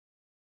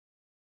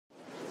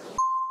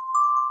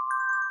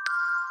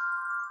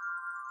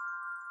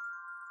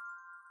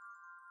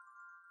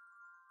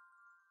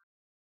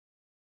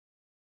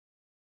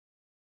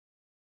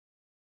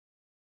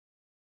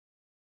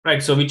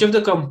Right, so which of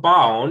the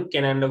compound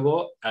can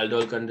undergo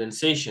aldol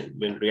condensation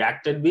when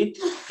reacted with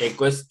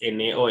aqueous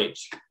NaOH?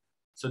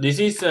 So this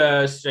is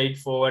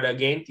straightforward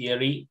again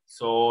theory.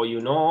 So you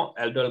know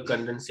aldol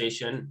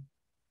condensation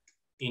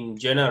in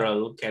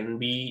general can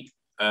be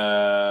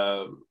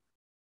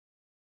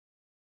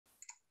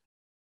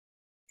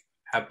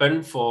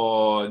happen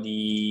for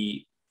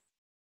the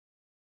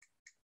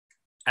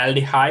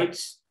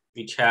aldehydes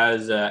which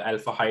has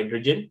alpha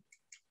hydrogen.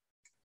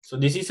 So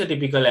this is a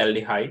typical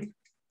aldehyde,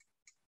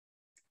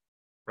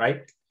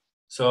 right?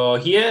 So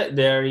here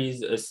there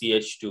is a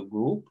CH2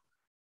 group,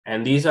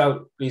 and these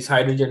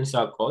hydrogens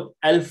are called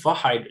alpha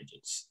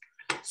hydrogens.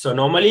 So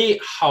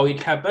normally how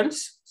it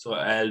happens? So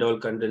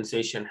aldol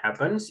condensation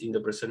happens in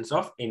the presence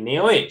of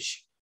NaOH,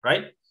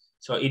 right?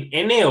 So in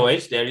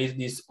NaOH there is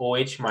this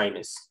OH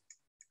minus,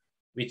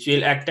 which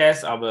will act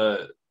as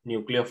our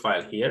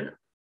nucleophile here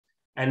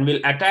and will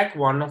attack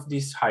one of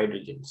these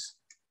hydrogens.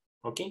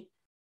 Okay,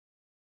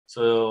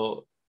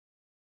 so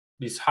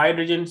these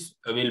hydrogens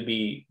will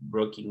be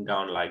broken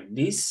down like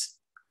this,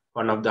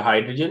 one of the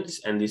hydrogens,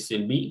 and this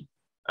will be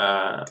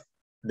the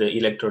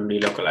electron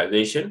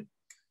delocalization.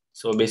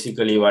 So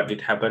basically what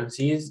it happens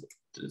is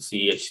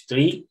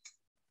CH3,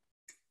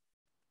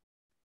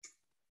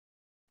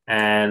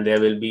 and there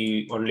will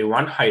be only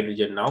one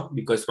hydrogen now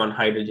because one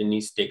hydrogen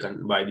is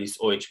taken by this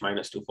OH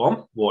minus to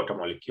form water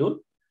molecule.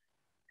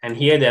 And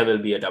here there will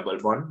be a double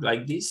bond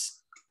like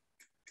this,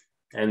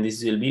 and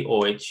this will be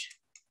OH,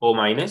 O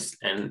minus,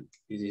 and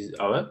this is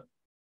our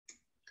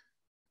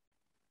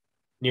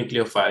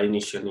nucleophile,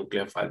 initial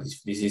nucleophile.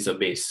 This is a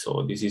base,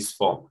 so this is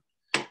formed.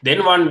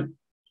 Then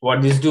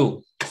what this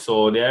do?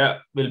 So there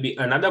will be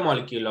another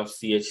molecule of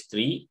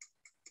CH3,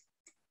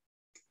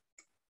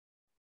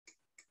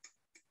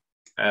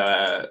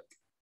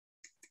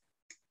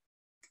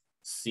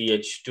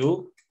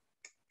 CH2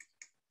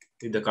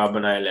 with the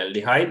carbonyl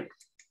aldehyde.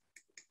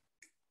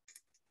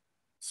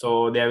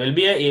 So there will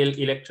be an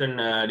electron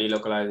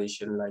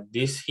delocalization like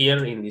this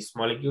here in this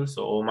molecule.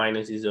 So O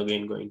minus is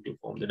again going to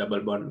form the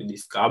double bond with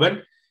this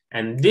carbon,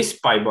 and this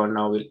pi bond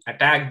now will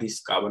attack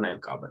this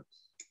carbonyl carbon.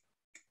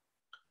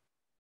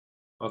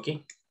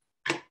 Okay,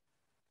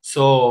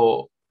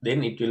 so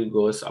then it will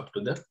goes up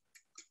to the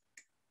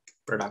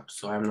product.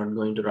 So I'm not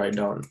going to write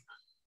down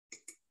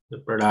the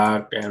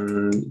product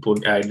and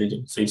put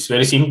hydrogen. So it's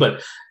very simple.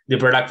 The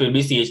product will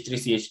be CH3,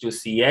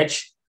 CH2,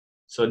 CH.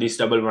 So this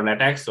double bond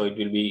attacks, so it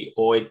will be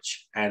OH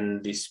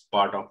and this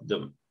part of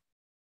the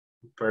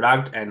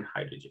product and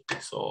hydrogen.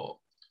 So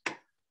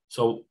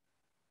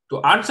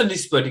to answer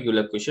this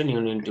particular question,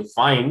 you need to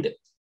find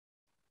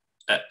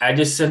an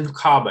adjacent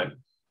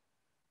carbon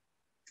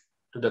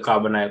to the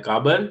carbonyl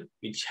carbon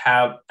which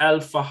have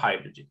alpha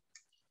hydrogen.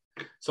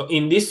 So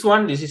in this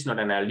one, this is not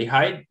an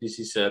aldehyde, this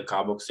is a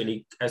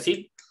carboxylic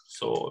acid.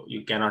 So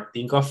you cannot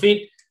think of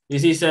it.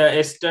 This is a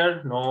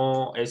ester,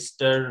 no,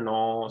 ester,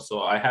 no.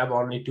 So I have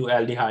only two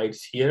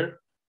aldehydes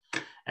here.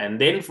 And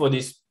then for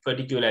this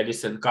particular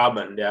adjacent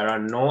carbon, there are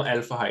no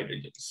alpha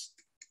hydrogens.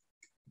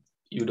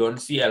 You don't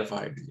see alpha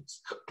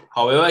hydrogens.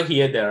 However,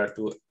 here there are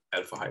two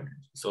alpha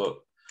hydrogens. So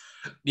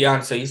the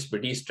answer is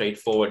pretty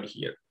straightforward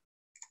here.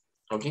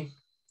 Okay.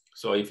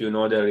 So if you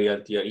know the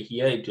real theory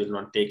here, it will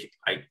not take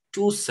like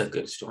 2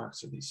 seconds to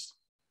answer this.